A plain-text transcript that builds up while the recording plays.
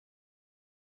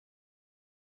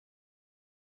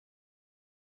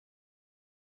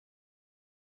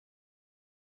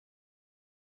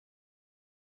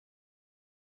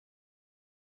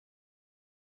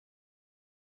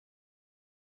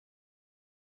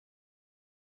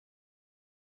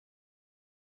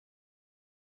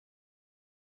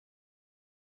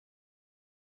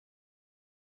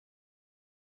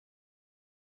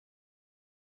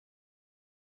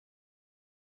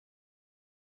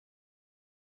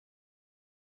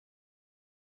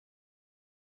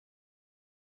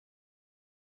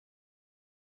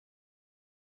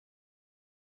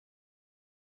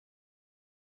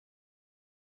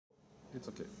It's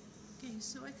okay. Okay,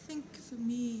 so I think for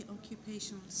me,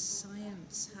 occupational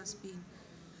science has been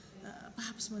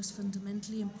perhaps most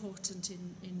fundamentally important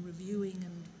in reviewing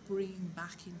and bringing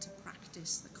back into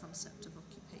practice the concept of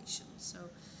occupation. So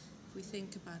if we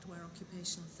think about where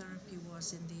occupational therapy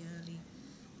was in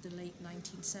the late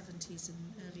 1970s and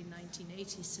early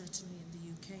 1980s, certainly in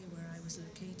the UK where I was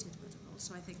located, but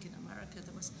also I think in America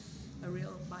there was a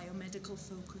real biomedical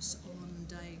focus on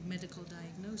medical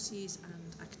diagnoses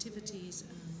and activities,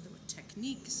 and there were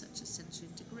techniques such as sensory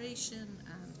integration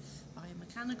and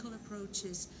biomechanical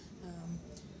approaches,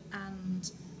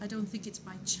 and I don't think it's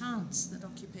by chance that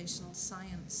occupational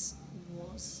science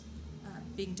was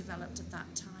being developed at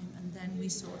that time, and then we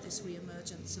saw this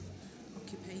re-emergence of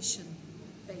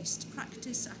occupation-based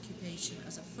practice, occupation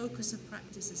as a focus of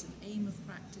practice, as an aim of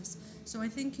practice. So I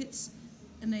think it's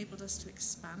enabled us to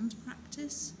expand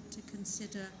practice, to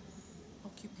consider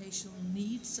occupational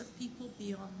needs of people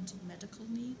beyond medical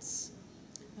needs.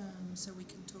 So we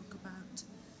can talk about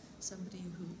somebody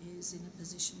who is in a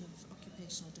position of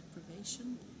occupational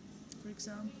deprivation, for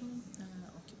example,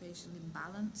 occupational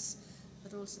imbalance,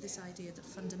 but also this idea that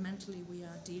fundamentally we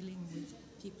are dealing with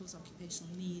people's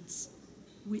occupational needs,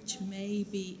 which may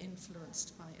be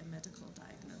influenced by a medical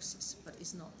diagnosis, but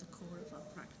is not the core of our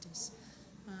practice.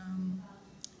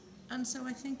 And so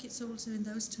I think it's also in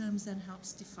those terms then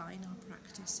helps define our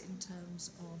practice in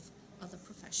terms of other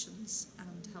professions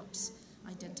and helps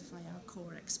identify our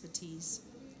core expertise.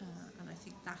 And I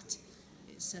think that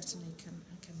it certainly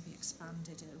can be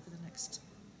expanded over the next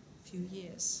few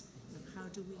years. How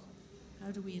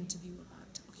do we interview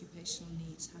about occupational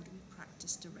needs? How do we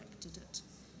practice directed at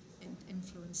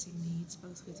influencing needs,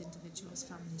 both with individuals,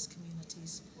 families,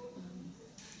 communities, and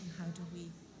how do we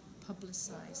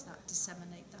publicise that,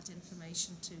 disseminate that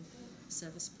information to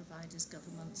service providers,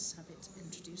 governments, have it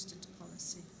introduced into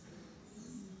policy.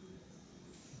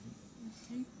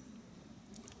 Okay.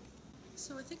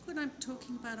 So I think when I'm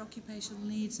talking about occupational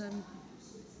needs, I'm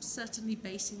certainly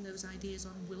basing those ideas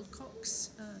on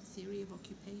Wilcox's theory of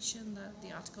occupation,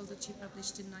 the article that she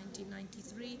published in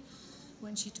 1993,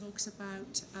 when she talks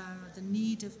about the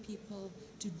need of people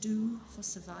to do for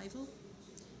survival,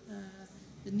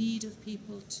 the need of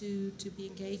people to be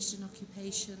engaged in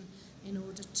occupation in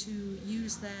order to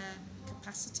use their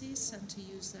capacities and to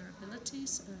use their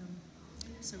abilities.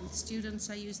 So with students,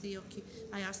 I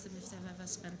ask them if they've ever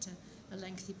spent a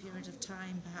lengthy period of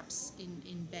time, perhaps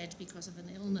in bed because of an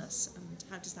illness, and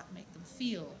how does that make them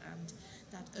feel? And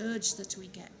that urge that we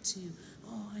get to,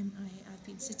 I've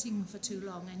been sitting for too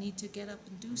long, I need to get up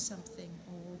and do something,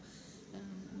 or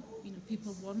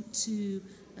people want to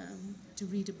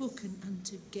read a book and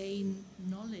to gain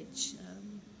knowledge.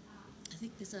 I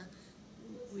think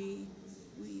we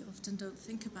often don't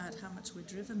think about how much we're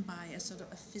driven by a sort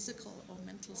of a physical or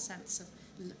mental sense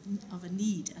of a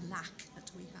need, a lack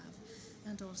that we have,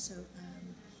 and also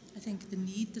I think the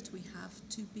need that we have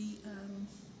to be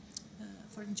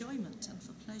for enjoyment and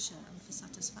for pleasure and for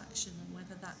satisfaction, and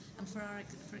whether that and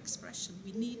for expression.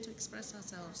 We need to express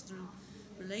ourselves through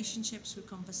relationships, through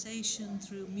conversation,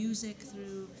 through music,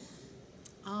 through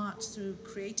art, through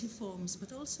creative forms,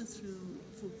 but also through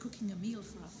cooking a meal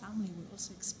for our family. We're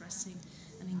also expressing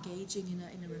and engaging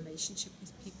in a relationship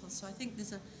with people. So I think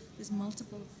there's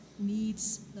multiple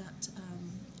needs that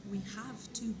we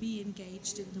have to be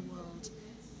engaged in the world,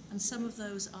 and some of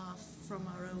those are from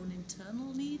our own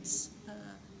internal needs,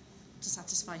 to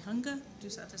satisfy hunger,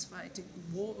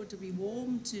 to be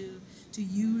warm, to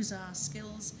use our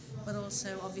skills, but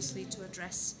also obviously to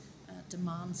address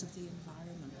demands of the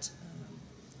environment,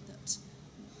 that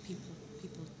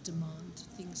people demand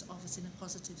things of us in a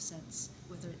positive sense,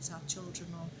 whether it's our children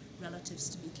or relatives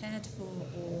to be cared for,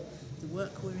 or the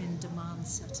work we're in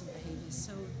demands certain behaviours.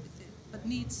 So, but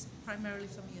needs primarily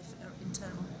for me are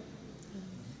internal,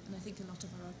 and I think a lot of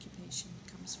our occupation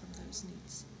comes from those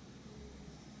needs.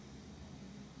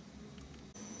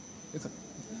 It's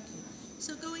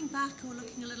So going back or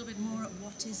looking a little bit more at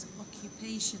what is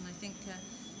occupation, I think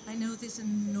I know there's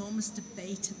an enormous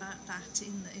debate about that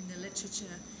in the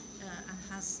literature, and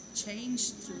has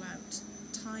changed throughout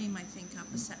time, I think, our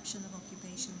perception of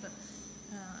occupation. But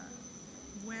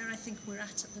where I think we're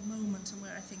at the moment, and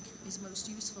where I think is most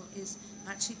useful, is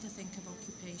actually to think of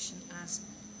occupation as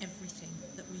everything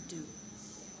that we do.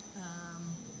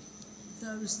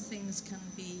 Those things can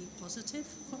be positive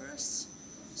for us.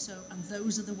 So, and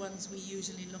those are the ones we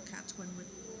usually look at when we're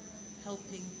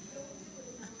helping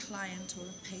a client or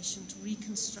a patient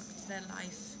reconstruct their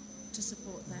life to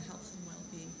support their health and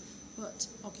well-being. But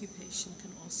occupation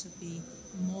can also be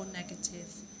more negative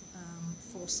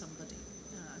for somebody.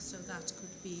 So that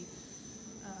could be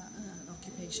an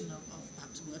occupation of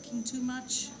perhaps working too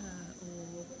much,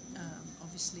 or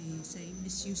obviously, say,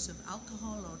 misuse of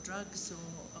alcohol or drugs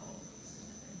or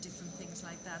different things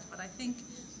like that. But I think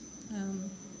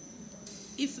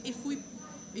if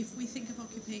we think of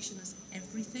occupation as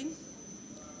everything,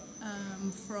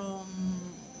 from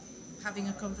having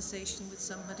a conversation with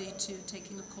somebody to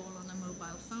taking a call on a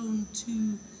mobile phone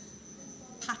to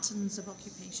patterns of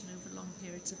occupation over long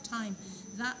periods of time,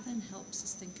 that then helps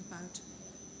us think about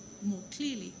more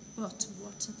clearly, but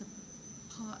what are the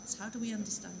parts, how do we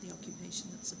understand the occupation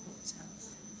that supports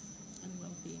health and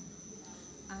well-being?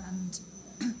 And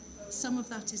some of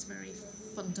that is very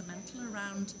fundamental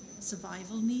around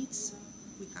survival needs.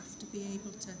 We have to be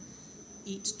able to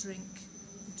eat, drink,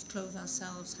 clothe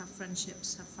ourselves, have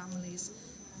friendships, have families,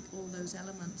 all those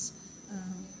elements.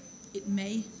 It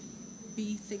may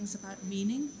be things about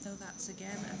meaning, though that's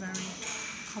again a very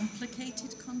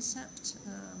complicated concept,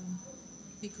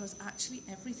 because actually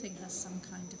everything has some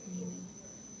kind of meaning,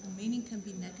 and meaning can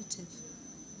be negative.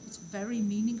 It's very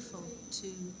meaningful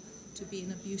to be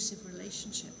in an abusive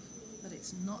relationship, but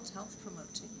it's not health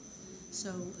promoting.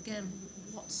 So again,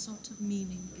 what sort of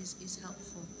meaning is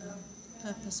helpful?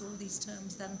 Purpose, all these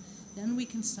terms, then we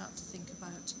can start to think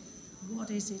about what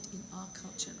is it in our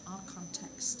culture, in our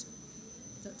context,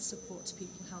 that supports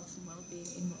people's health and well-being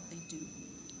in what they do.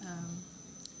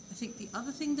 I think the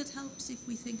other thing that helps if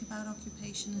we think about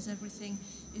occupation as everything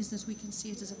is that we can see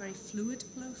it as a very fluid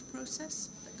process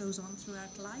that goes on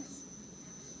throughout life.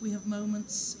 We have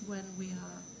moments when we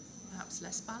are perhaps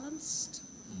less balanced.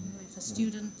 You know, if the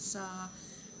students are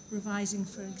revising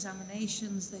for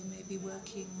examinations, they may be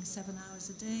working 7 hours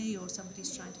a day, or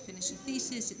somebody's trying to finish a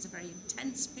thesis. It's a very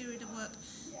intense period of work,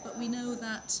 but we know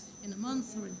that in a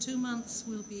month or in 2 months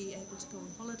we'll be able to go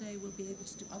on holiday, we'll be able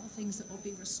to do other things that will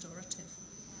be restorative.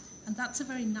 And that's a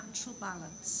very natural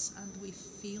balance, and we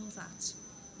feel that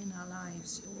in our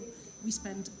lives. Or we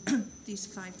spend these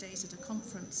 5 days at a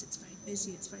conference, it's very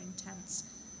busy, it's very intense.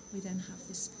 We then have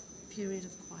this period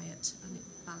of quiet and it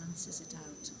balances it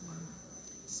out.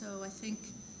 So I think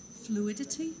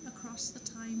fluidity across the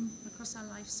time, across our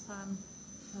lifespan,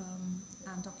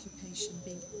 and occupation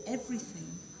being everything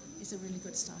is a really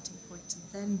good starting point to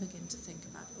then begin to think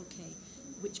about, okay,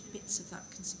 which bits of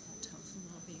that can support health and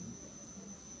well-being.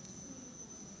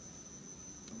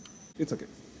 It's okay.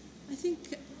 I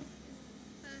think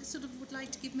I sort of would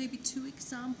like to give maybe 2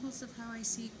 examples of how I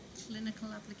see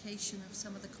clinical application of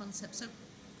some of the concepts. So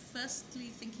firstly,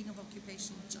 thinking of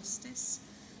occupational justice,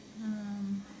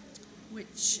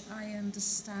 which I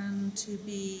understand to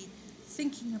be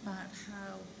thinking about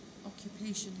how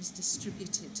occupation is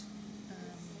distributed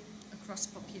across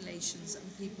populations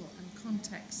and people and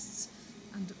contexts,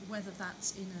 and whether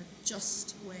that's in a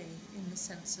just way in the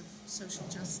sense of social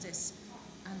justice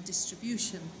and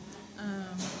distribution.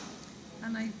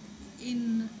 And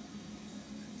in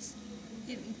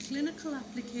clinical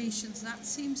applications, that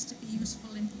seems to be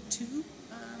useful in 2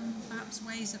 perhaps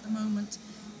ways at the moment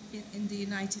in the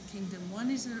United Kingdom.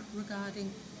 One is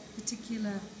regarding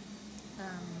particular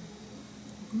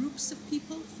groups of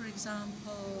people, for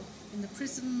example, in the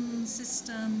prison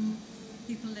system,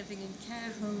 people living in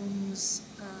care homes,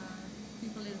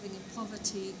 people living in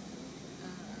poverty,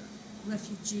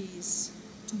 refugees.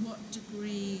 To what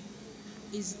degree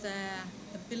is their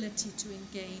ability to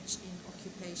engage in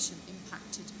occupation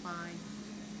impacted by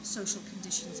social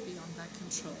conditions beyond their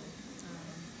control?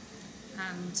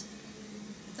 And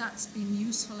that's been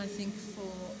useful, I think,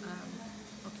 for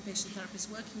occupational therapists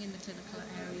working in the clinical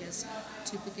areas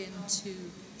to begin to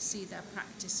see their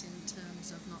practice in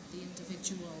terms of not the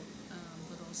individual,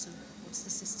 but also what's the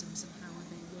systems and how are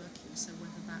they working. So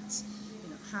whether that's, you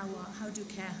know, how do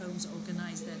care homes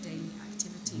organise their daily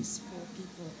activities for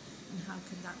people, and how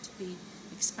can that be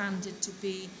expanded to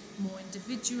be more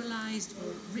individualised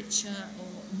or richer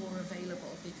or more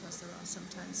available, because there are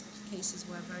sometimes cases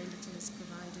where very little is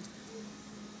provided.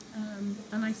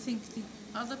 And I think the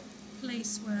other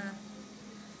place where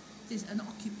there's an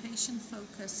occupation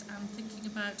focus and thinking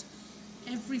about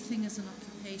everything as an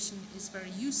occupation is very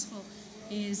useful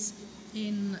is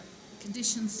in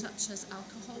conditions such as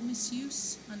alcohol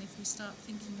misuse. And if we start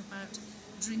thinking about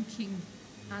drinking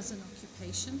as an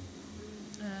occupation,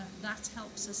 that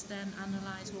helps us then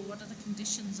analyse, well, what are the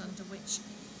conditions under which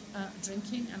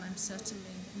drinking, and I'm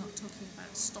certainly not talking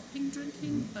about stopping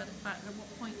drinking, but about at what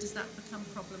point does that become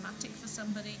problematic for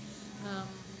somebody.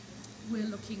 We're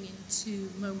looking into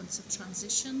moments of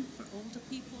transition for older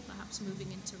people, perhaps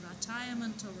moving into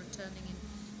retirement or returning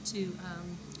into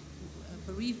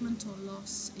bereavement or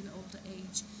loss in older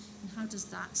age, and how does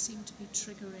that seem to be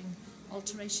triggering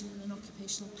alteration in an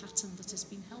occupational pattern that has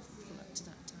been helpful up to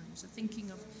that So thinking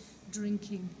of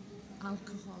drinking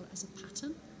alcohol as a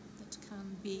pattern that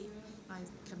can be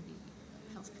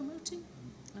health promoting,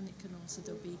 and it can also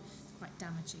though be quite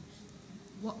damaging.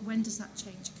 When does that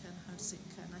change occur and how does it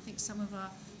occur? And I think some of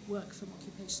our work from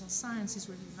occupational science is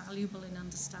really valuable in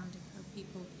understanding how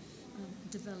people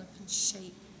develop and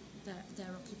shape their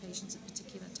occupations at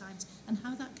particular times, and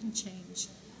how that can change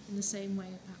in the same way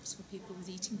perhaps for people with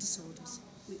eating disorders.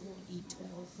 We all eat, we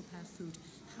all prepare food.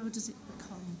 How does it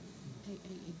become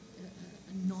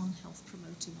a non-health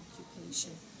promoting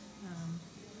occupation?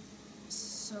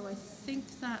 So I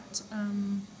think that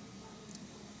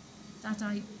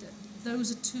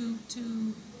those are two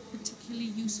particularly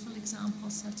useful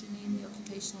examples, certainly in the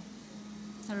occupational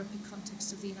therapy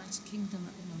context of the United Kingdom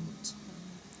at the moment,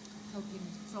 helping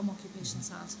from occupational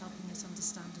science, helping us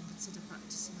understand and consider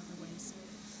practice in other ways.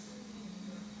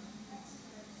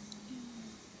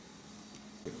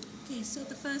 Okay, so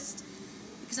the first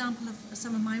example of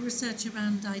some of my research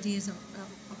around ideas of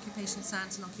occupational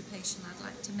science and occupation I'd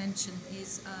like to mention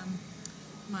is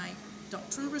my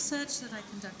doctoral research that I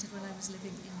conducted when I was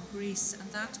living in Greece,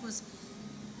 and that was,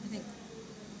 I think,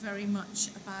 very much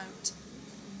about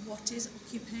what is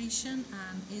occupation,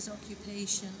 and is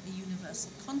occupation a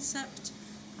universal concept.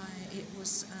 It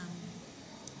was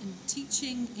in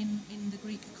teaching in the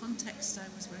Greek context, I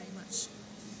was very much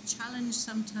challenged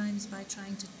sometimes by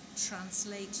trying to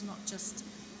translate not just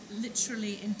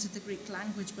literally into the Greek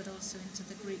language but also into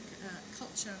the Greek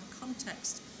culture and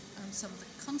context some of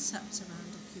the concepts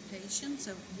around occupation.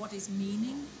 So what is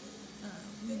meaning?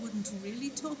 We wouldn't really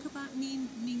talk about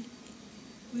meaning.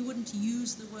 We wouldn't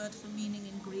use the word for meaning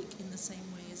in Greek in the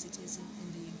same way as it is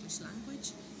in the English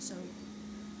language. So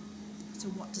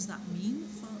what does that mean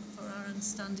for our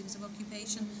understandings of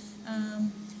occupation?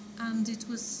 And it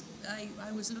was,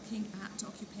 I was looking at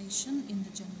occupation in the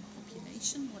general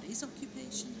population. What is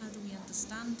occupation? How do we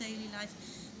understand daily life?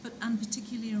 And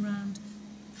particularly around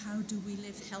how do we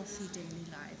live healthy daily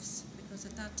lives? Because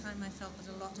at that time I felt that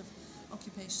a lot of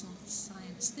occupational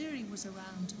science theory was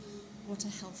around what are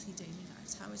healthy daily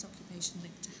lives? How is occupation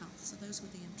linked to health? So those were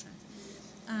the interests.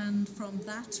 And from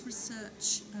that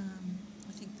research,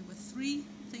 I think there were three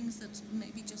things that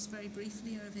maybe just very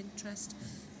briefly are of interest.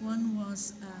 One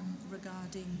was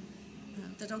regarding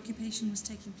that occupation was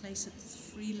taking place at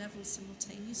 3 levels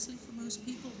simultaneously for most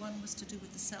people. One was to do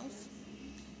with the self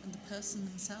and the person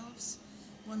themselves.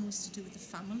 One was to do with the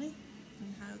family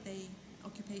and how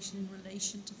occupation in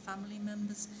relation to family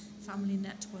members, family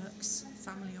networks,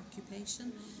 family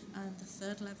occupation. And the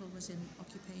third level was in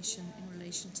occupation in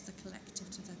relation to the collective,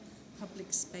 to the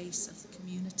public space of the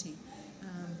community.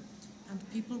 And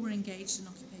people were engaged in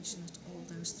occupation at all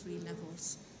those 3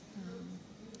 levels.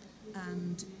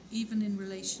 And even in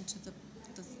relation to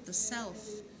the self,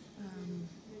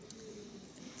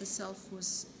 the self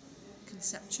was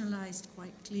conceptualized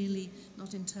quite clearly,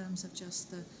 not in terms of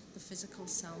just the physical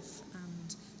self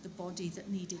and the body that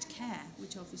needed care,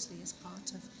 which obviously is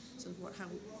part of sort of how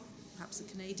perhaps the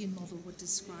Canadian model would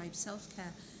describe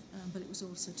self-care, but it was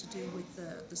also to do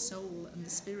with the soul and the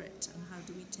spirit, and how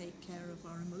do we take care of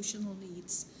our emotional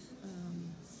needs,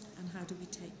 and how do we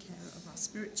take care of our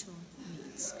spiritual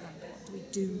needs, and what do we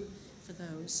do for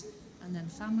those. And then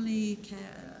family,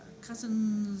 care,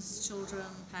 cousins, children,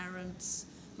 parents,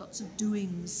 lots of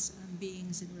doings and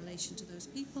beings in relation to those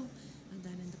people, and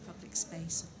then in the public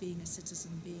space of being a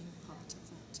citizen, being part of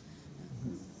that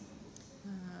group.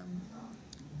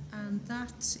 And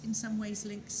that in some ways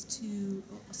links to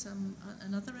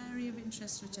another area of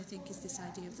interest, which I think is this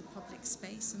idea of the public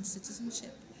space and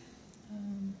citizenship,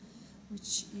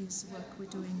 which is work we're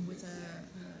doing with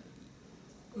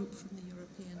a group from the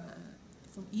European,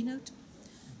 from ENOTE,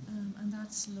 and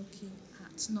that's looking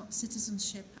at not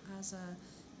citizenship as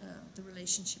the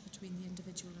relationship between the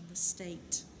individual and the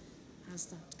state, as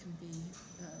that can be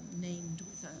named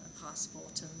with a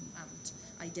passport and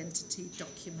identity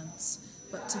documents,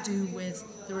 but to do with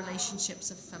the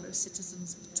relationships of fellow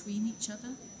citizens between each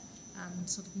other and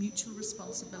sort of mutual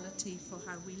responsibility for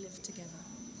how we live together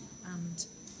and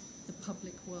the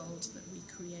public world that we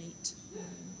create.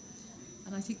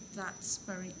 And I think that's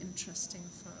very interesting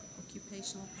for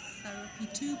occupational therapy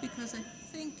too, because I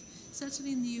think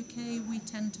certainly in the UK we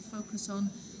tend to focus on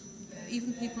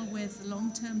even people with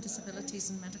long-term disabilities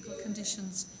and medical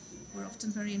conditions. We're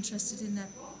often very interested in their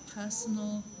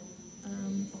personal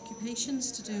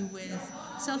occupations to do with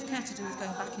self-care, to do with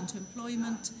going back into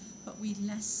employment, but we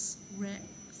less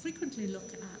frequently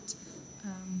look at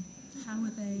how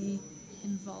are they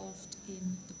involved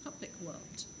in the public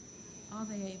world. Are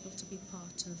they able to be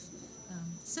part of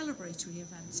celebratory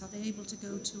events? Are they able to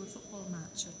go to a football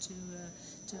match or to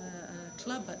a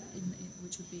club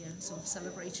which would be a sort of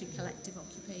celebratory collective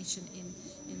occupation in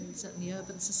certainly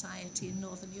urban society in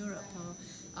Northern Europe? Or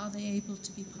are they able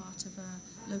to be part of a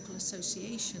local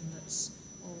association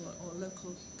or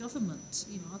local government?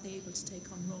 You know, are they able to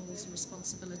take on roles and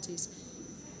responsibilities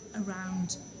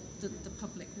around the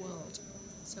public world?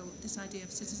 So this idea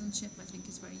of citizenship, I think,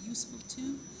 is very useful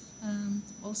too.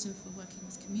 Also, if we're working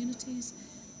with communities,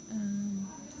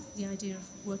 the idea of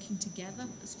working together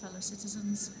as fellow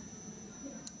citizens,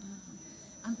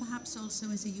 and perhaps also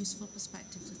is a useful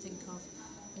perspective to think of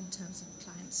in terms of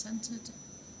client-centred.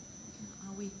 You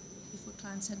know, if we're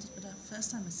client-centred, but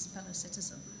first I'm a fellow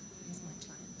citizen with my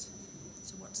client.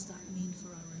 So what does that mean for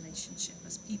our relationship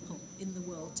as people in the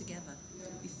world together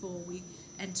before we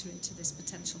enter into this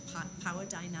potential power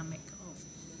dynamic of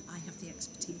I have the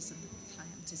expertise and the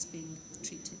client is being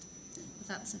treated? But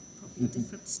that's probably a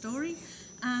different story.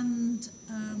 And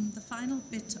the final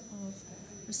bit of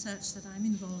research that I'm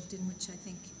involved in, which I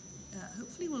think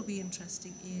hopefully will be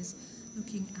interesting, is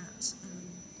looking at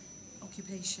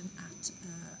occupation at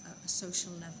a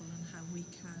social level and how we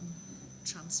can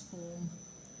transform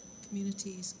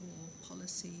communities or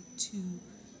policy to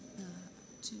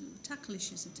tackle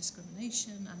issues of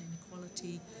discrimination and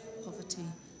inequality, poverty,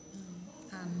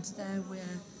 and there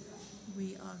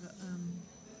we are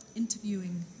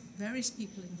interviewing various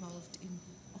people involved in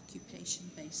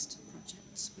occupation-based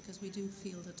projects, because we do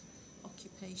feel that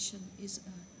occupation is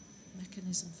a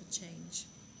mechanism for change,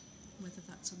 whether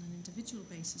that's on an individual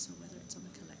basis or whether it's on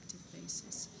a collective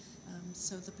basis.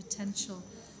 So the potential,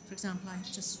 for example,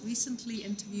 I've just recently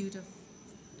interviewed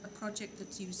a project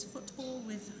that's used football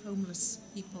with homeless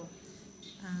people,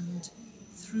 and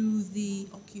through the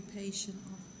occupation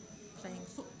of playing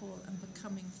football and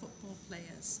becoming football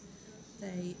players,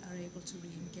 they are able to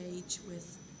re-engage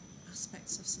with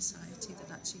aspects of society that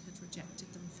actually had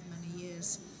rejected them for many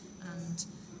years, and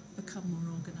become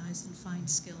more organised and find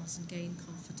skills and gain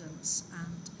confidence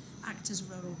and act as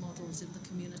role models in the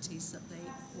communities that they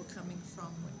were coming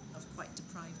from, of quite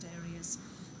deprived areas.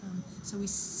 So we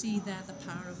see there the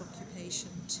power of occupation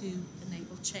to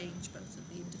enable change, both at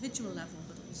the individual level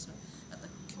but also at the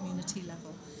community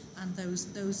level. And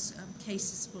those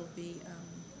cases will be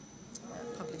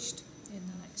published in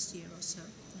the next year or so,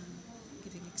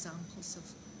 giving examples of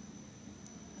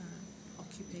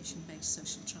occupation-based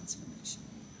social transformation.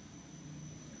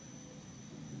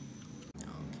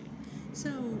 Okay,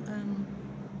 so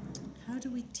how do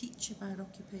we teach about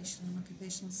occupation and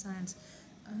occupational science?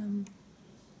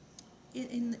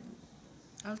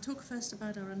 I'll talk first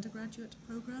about our undergraduate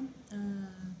program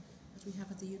that we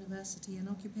have at the university, and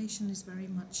occupation is very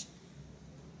much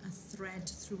a thread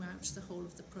throughout the whole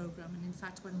of the program. And in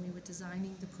fact, when we were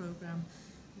designing the program,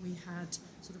 we had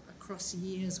sort of across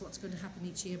years what's going to happen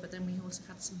each year, but then we also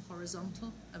had some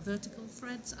horizontal, vertical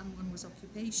threads, and one was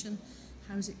occupation.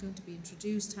 How is it going to be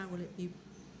introduced? How will it be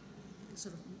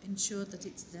sort of ensured that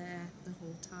it's there the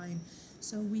whole time?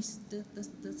 So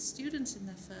the students in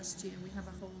their first year, we have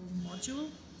a whole module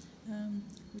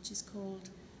which is called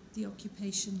the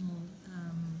occupational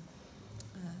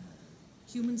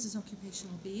humans as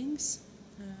occupational beings,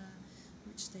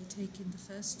 which they take in the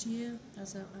first year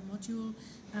as a module,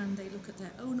 and they look at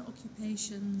their own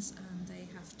occupations, and they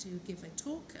have to give a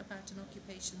talk about an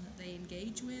occupation that they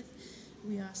engage with.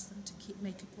 We ask them to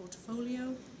make a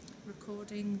portfolio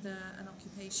recording an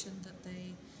occupation that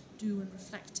they do and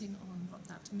reflecting on what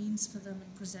that means for them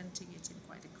and presenting it in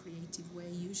quite a creative way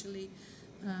usually.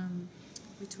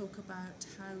 We talk about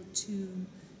how to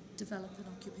develop an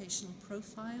occupational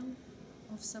profile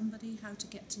of somebody, how to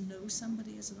get to know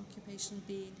somebody as an occupational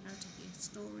being, how to hear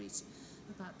stories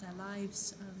about their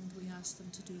lives, and we ask them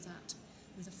to do that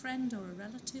with a friend or a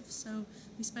relative. So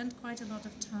we spend quite a lot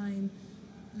of time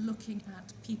looking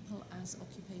at people as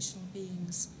occupational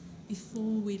beings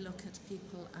before we look at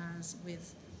people as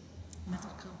with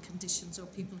medical conditions or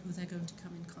people who they're going to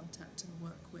come in contact and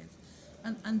work with.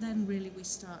 And then really we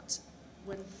start,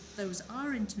 when those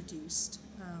are introduced,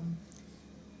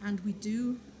 and we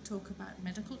do talk about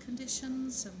medical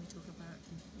conditions, and we talk about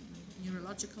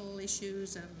neurological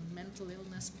issues and mental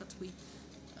illness, but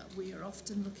we are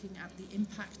often looking at the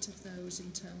impact of those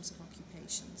in terms of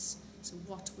occupations. So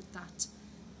what would that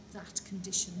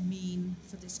condition mean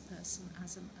for this person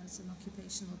as an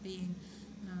occupational being,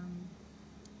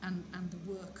 and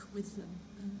the work with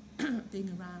them, being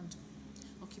around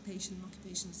occupation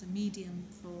as a medium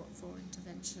for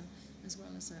intervention as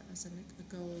well as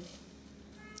a goal.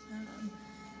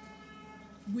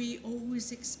 We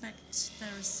always expect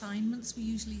their assignments. They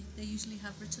usually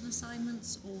have written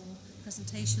assignments or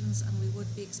presentations, and we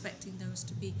would be expecting those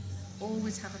to be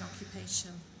always have an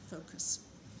occupation focus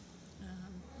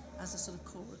as a sort of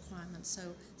core requirement. So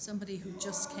somebody who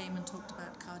just came and talked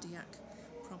about cardiac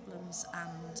problems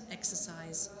and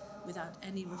exercise without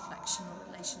any reflection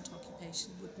or relation to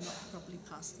occupation would not probably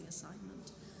pass the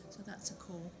assignment. So that's a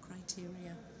core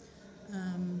criteria.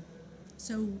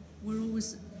 So we're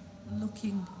always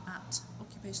looking at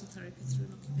occupational therapy through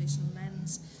an occupational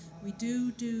lens. We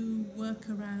do work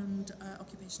around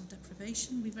occupational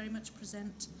deprivation. We very much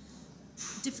present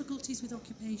difficulties with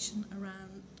occupation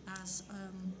around as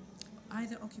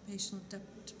either occupational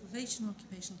deprivation or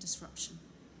occupational disruption.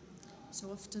 So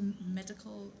often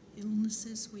medical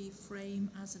illnesses we frame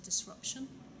as a disruption,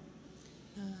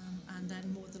 and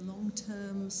then more the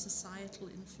long-term societal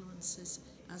influences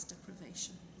as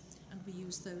deprivation. And we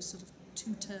use those sort of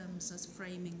two terms as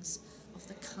framings of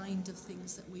the kind of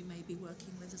things that we may be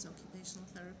working with as occupational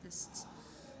therapists.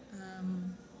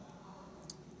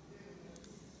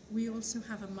 We also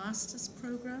have a master's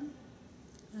program.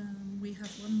 We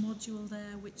have one module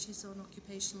there which is on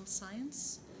occupational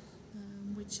science,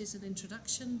 which is an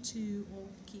introduction to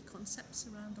all key concepts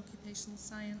around occupational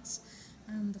science,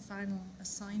 and the final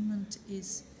assignment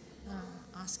is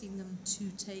asking them to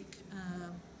take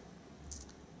a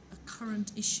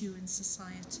current issue in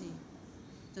society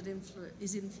that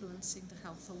is influencing the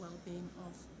health or well-being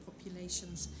of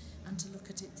populations, and to look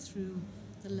at it through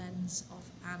the lens of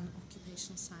an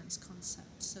occupational science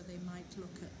concept. So they might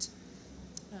look at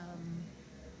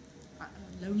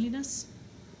loneliness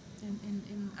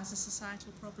as a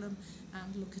societal problem,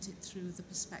 and look at it through the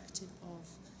perspective of,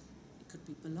 it could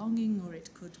be belonging, or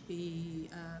it could be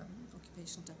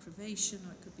occupational deprivation,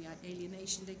 or it could be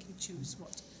alienation. They can choose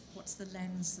what's the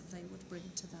lens that they would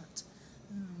bring to that.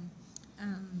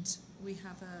 And we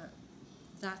have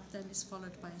that then is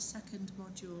followed by a second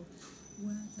module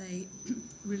where they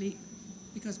really,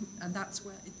 and that's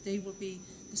where they will be,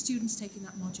 the students taking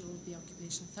that module will be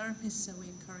occupational therapists, so we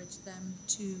encourage them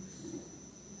to,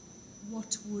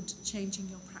 what would changing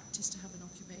your practice to have an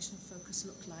occupational focus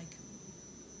look like?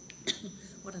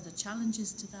 What are the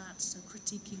challenges to that? So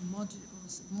critiquing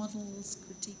models,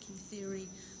 critiquing theory,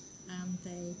 and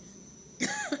they,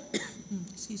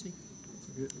 excuse me,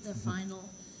 the final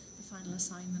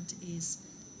assignment is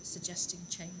suggesting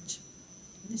change.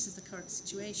 This is the current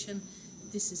situation.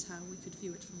 This is how we could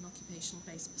view it from an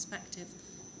occupational-based perspective.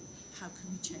 How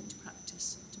can we change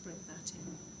practice to bring that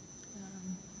in?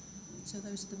 So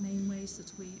those are the main ways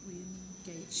that we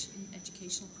engage in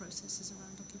educational processes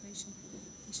around occupational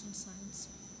science.